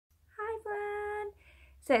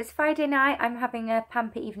So it's Friday night, I'm having a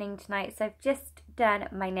pamper evening tonight, so I've just done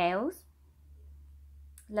my nails,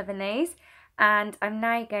 loving these, and I'm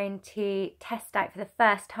now going to test out for the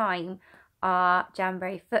first time our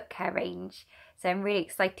Jamberry foot care range. So I'm really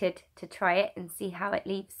excited to try it and see how it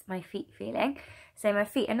leaves my feet feeling. So my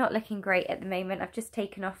feet are not looking great at the moment, I've just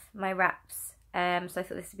taken off my wraps, so I thought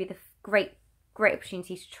this would be the great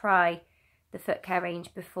opportunity to try the foot care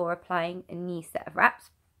range before applying a new set of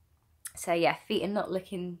wraps. So yeah, feet are not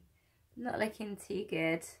looking too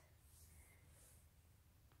good.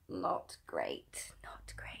 Not great.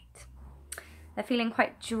 They're feeling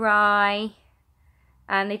quite dry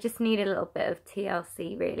and they just need a little bit of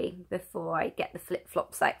TLC really before I get the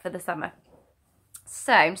flip-flops out for the summer.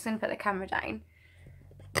 So I'm just going to put the camera down.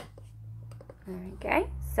 There we go.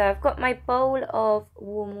 So I've got my bowl of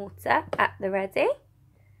warm water at the ready.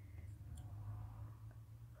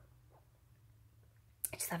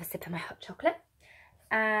 Just have a sip of my hot chocolate.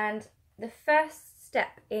 And the first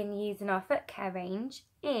step in using our foot care range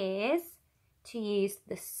is to use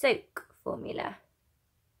the soak formula.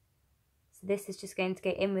 So this is just going to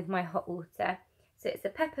go in with my hot water. So it's a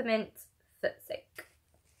peppermint foot soak.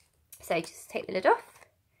 So just take the lid off.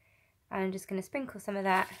 And I'm just going to sprinkle some of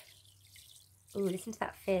that. Ooh, listen to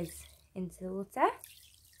that fizz into the water.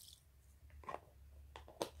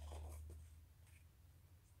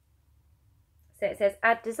 So it says,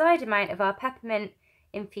 add desired amount of our peppermint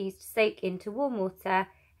infused soak into warm water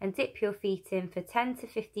and dip your feet in for 10 to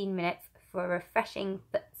 15 minutes for a refreshing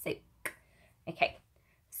foot soak. Okay,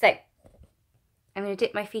 so I'm going to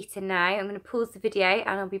dip my feet in now. I'm going to pause the video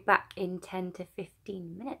and I'll be back in 10 to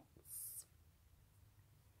 15 minutes.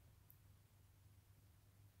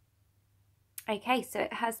 Okay, so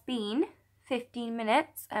it has been 15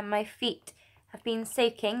 minutes and my feet have been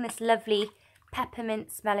soaking this lovely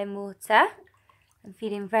peppermint smelling water. I'm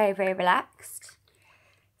feeling very, very relaxed.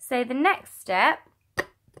 So the next step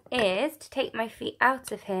is to take my feet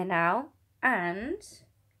out of here now and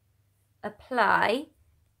apply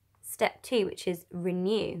step 2, which is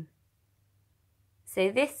renew.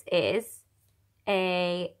 So this is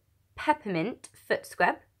a peppermint foot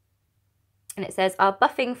scrub. And it says, our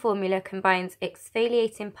buffing formula combines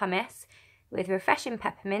exfoliating pumice with refreshing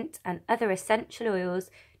peppermint and other essential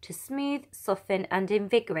oils to smooth, soften and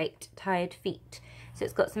invigorate tired feet. So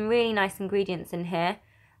it's got some really nice ingredients in here.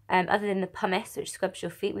 Other than the pumice, which scrubs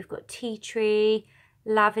your feet, we've got tea tree,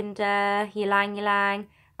 lavender, ylang ylang,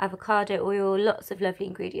 avocado oil, lots of lovely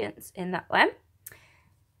ingredients in that one.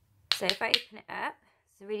 So if I open it up,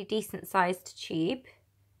 it's a really decent sized tube.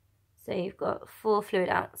 So you've got 4 fluid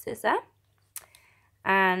ounces there.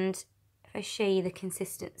 And if I show you the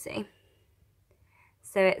consistency,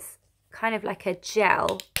 so it's kind of like a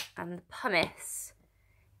gel, and the pumice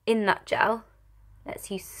in that gel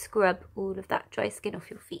lets you scrub all of that dry skin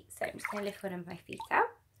off your feet. So I'm just going to lift one of my feet out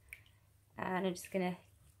and I'm just going to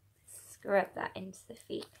scrub that into the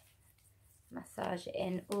feet, massage it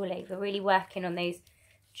in all over, really working on those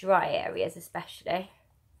dry areas especially.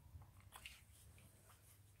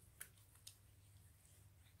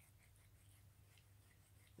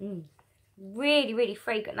 Really, really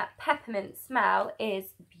fragrant. That peppermint smell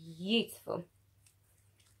is beautiful.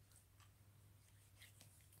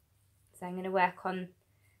 So I'm going to work on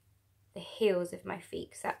the heels of my feet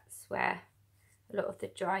because that's where a lot of the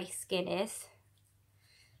dry skin is.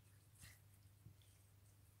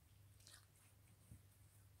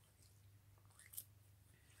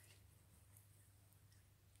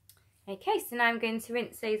 Okay, so now I'm going to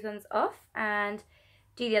rinse those ones off and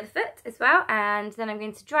do the other foot as well, and then I'm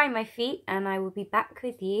going to dry my feet and I will be back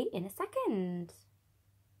with you in a second.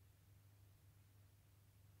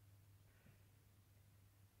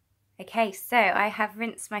 Okay, so I have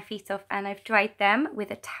rinsed my feet off and I've dried them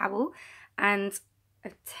with a towel, and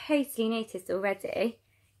I've totally noticed already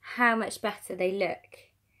how much better they look.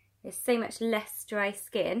 There's so much less dry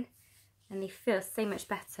skin and they feel so much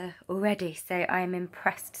better already, so I am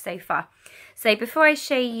impressed so far. So before I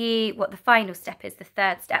show you what the final step is, the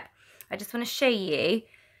third step, I just want to show you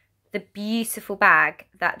the beautiful bag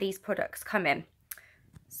that these products come in.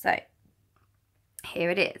 So here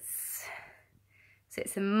it is. So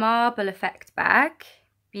it's a marble effect bag,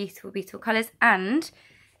 beautiful, beautiful colours, and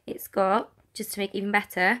it's got, just to make it even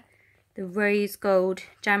better, the rose gold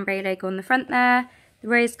Jamberry logo on the front there, the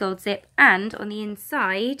rose gold zip, and on the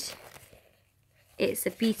inside it's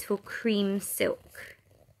a beautiful cream silk.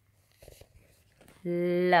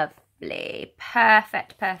 Lovely.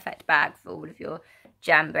 Perfect, perfect bag for all of your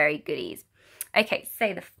Jamberry goodies. Okay,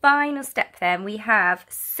 so the final step then, we have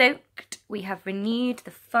soaked, we have renewed.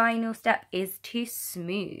 The final step is to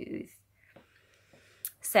smooth.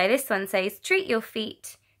 So this one says, treat your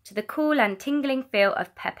feet to the cool and tingling feel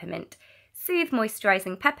of peppermint. Smoothe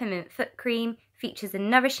moisturising peppermint foot cream features a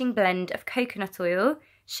nourishing blend of coconut oil,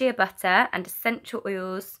 shea butter and essential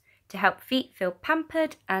oils to help feet feel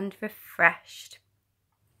pampered and refreshed.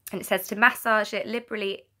 And it says to massage it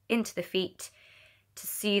liberally into the feet to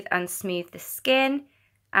soothe and smooth the skin.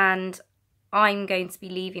 And I'm going to be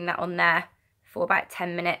leaving that on there for about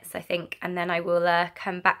 10 minutes, I think, and then I will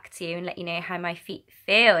come back to you and let you know how my feet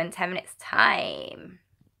feel in 10 minutes time.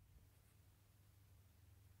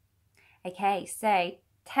 Okay, so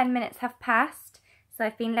 10 minutes have passed, so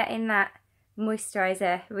I've been letting that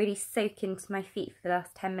moisturiser really soak into my feet for the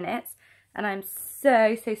last 10 minutes, and I'm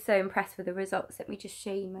so impressed with the results. Let me just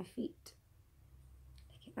show you my feet.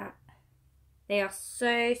 Look at that. They are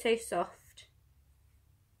so soft.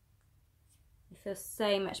 They feel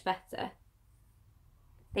so much better.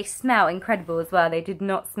 They smell incredible as well. They did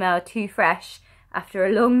not smell too fresh after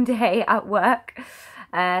a long day at work.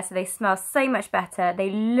 So they smell so much better. They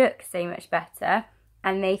look so much better.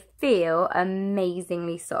 And they feel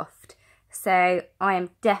amazingly soft. So I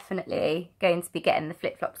am definitely going to be getting the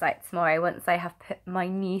flip-flops out tomorrow once I have put my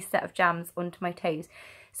new set of jams onto my toes.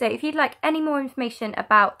 So if you'd like any more information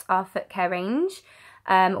about our foot care range,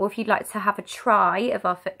 or if you'd like to have a try of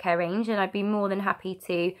our foot care range, and I'd be more than happy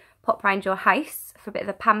to pop round your house for a bit of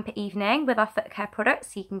a pamper evening with our foot care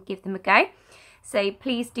products so you can give them a go. So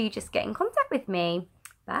please do just get in contact with me.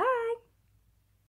 Bye.